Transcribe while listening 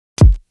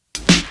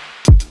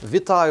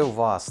Вітаю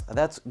вас!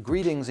 That's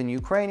greetings in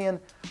Ukrainian.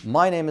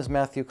 My name is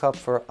Matthew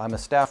Kupfer. I'm a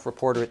staff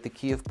reporter at the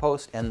Kyiv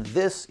Post, and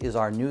this is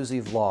our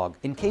Newsy vlog.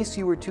 In case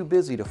you were too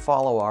busy to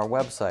follow our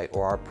website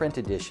or our print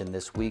edition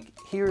this week,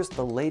 here's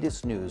the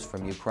latest news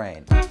from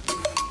Ukraine.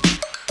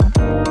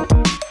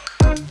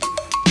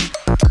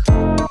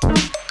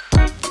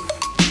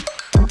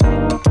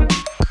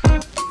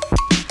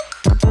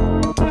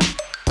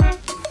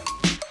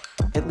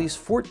 At least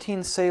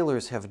 14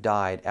 sailors have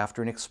died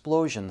after an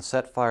explosion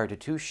set fire to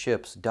two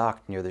ships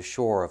docked near the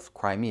shore of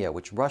Crimea,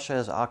 which Russia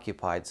has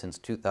occupied since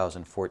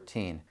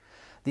 2014.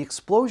 The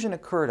explosion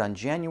occurred on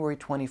January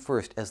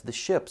 21st as the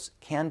ships,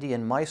 Candy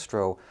and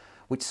Maestro,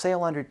 which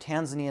sail under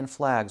Tanzanian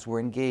flags, were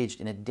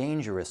engaged in a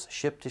dangerous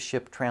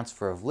ship-to-ship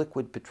transfer of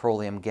liquid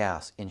petroleum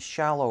gas in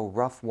shallow,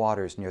 rough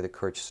waters near the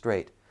Kerch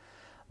Strait.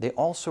 They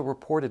also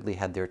reportedly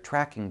had their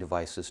tracking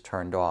devices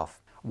turned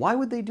off. Why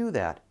would they do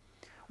that?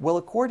 Well,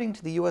 according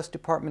to the U.S.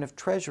 Department of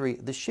Treasury,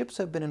 the ships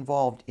have been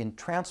involved in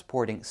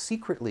transporting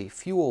secretly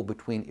fuel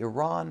between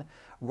Iran,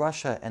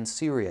 Russia, and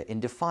Syria in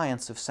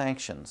defiance of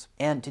sanctions.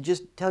 And to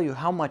just tell you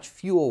how much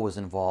fuel was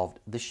involved,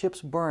 the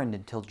ships burned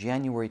until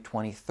January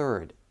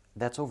 23rd.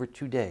 That's over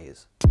 2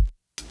 days.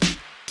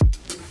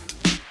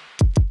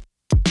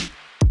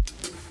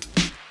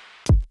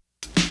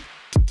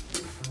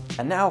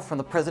 And now from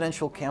the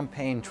presidential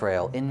campaign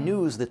trail, in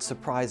news that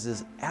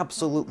surprises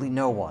absolutely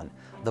no one,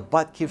 the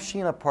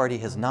Batkivshchina party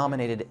has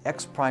nominated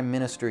ex-Prime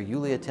Minister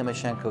Yulia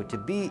Tymoshenko to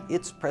be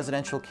its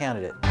presidential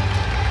candidate.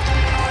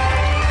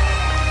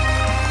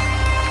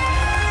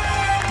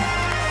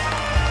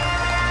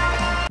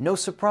 No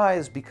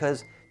surprise,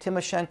 because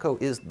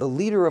Tymoshenko is the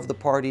leader of the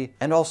party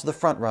and also the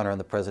front-runner in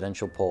the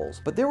presidential polls.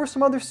 But there were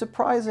some other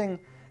surprising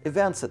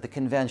events at the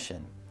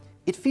convention.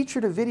 It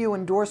featured a video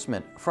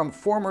endorsement from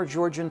former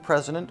Georgian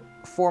president,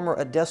 former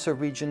Odessa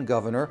region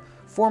governor,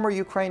 former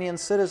Ukrainian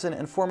citizen,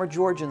 and former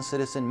Georgian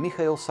citizen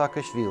Mikhail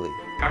Saakashvili.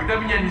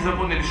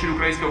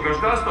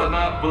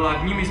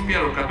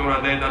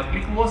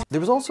 There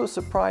was also a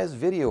surprise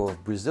video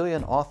of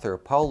Brazilian author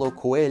Paulo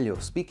Coelho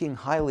speaking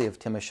highly of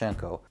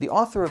Tymoshenko. The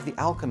author of The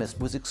Alchemist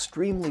was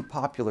extremely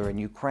popular in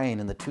Ukraine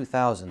in the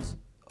 2000s,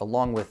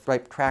 along with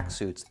striped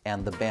tracksuits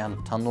and the band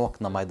Tanok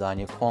na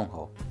Maidanie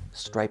Kongo.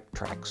 Striped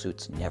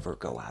tracksuits never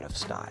go out of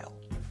style.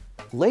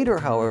 Later,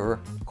 however,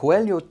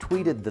 Coelho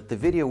tweeted that the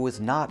video was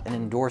not an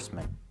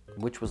endorsement,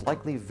 which was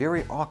likely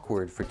very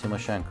awkward for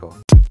Tymoshenko.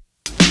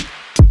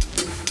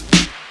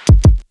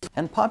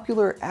 And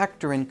popular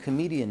actor and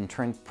comedian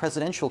turned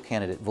presidential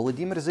candidate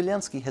Volodymyr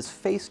Zelensky has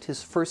faced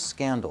his first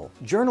scandal.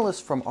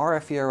 Journalists from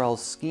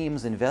RFERL's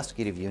Schemes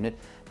Investigative Unit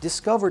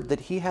discovered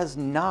that he has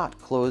not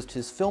closed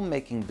his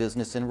filmmaking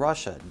business in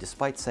Russia,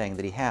 despite saying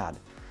that he had.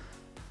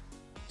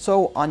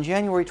 So, on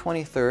January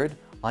 23rd,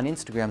 on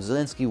Instagram,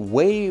 Zelensky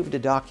waved a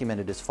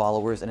document at his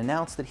followers and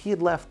announced that he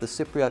had left the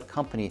Cypriot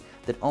company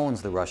that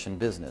owns the Russian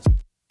business.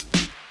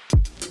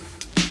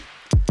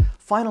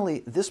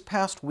 Finally, this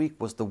past week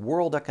was the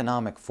World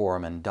Economic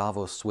Forum in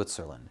Davos,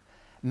 Switzerland.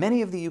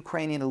 Many of the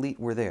Ukrainian elite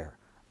were there,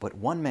 but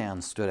one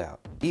man stood out,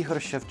 Igor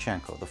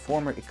Shevchenko, the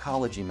former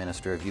ecology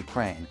minister of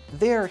Ukraine.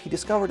 There, he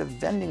discovered a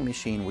vending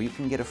machine where you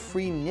can get a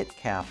free knit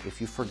cap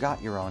if you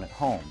forgot your own at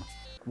home.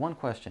 One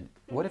question,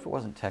 what if it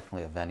wasn't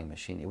technically a vending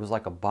machine? It was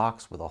like a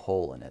box with a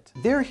hole in it.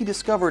 There he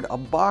discovered a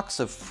box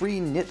of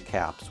free knit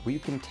caps where you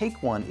can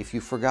take one if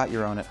you forgot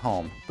your own at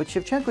home. But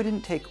Shevchenko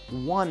didn't take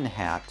one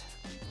hat,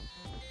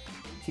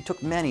 he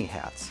took many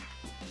hats.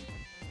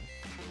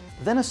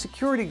 Then a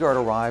security guard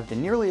arrived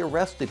and nearly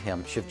arrested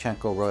him,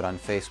 Shevchenko wrote on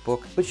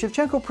Facebook. But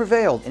Shevchenko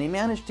prevailed and he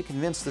managed to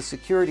convince the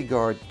security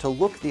guard to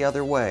look the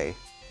other way.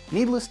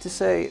 Needless to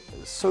say,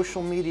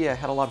 social media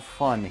had a lot of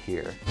fun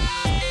here.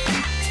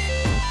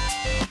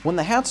 When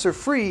the hats are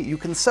free, you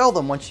can sell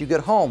them once you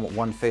get home,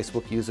 one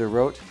Facebook user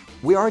wrote.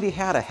 We already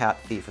had a hat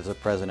thief as a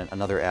president,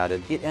 another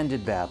added. It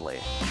ended badly.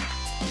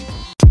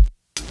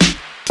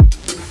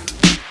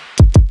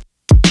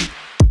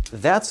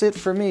 That's it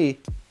for me.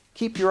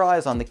 Keep your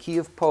eyes on the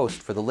Kyiv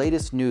Post for the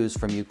latest news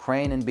from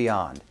Ukraine and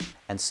beyond.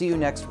 And see you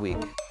next week.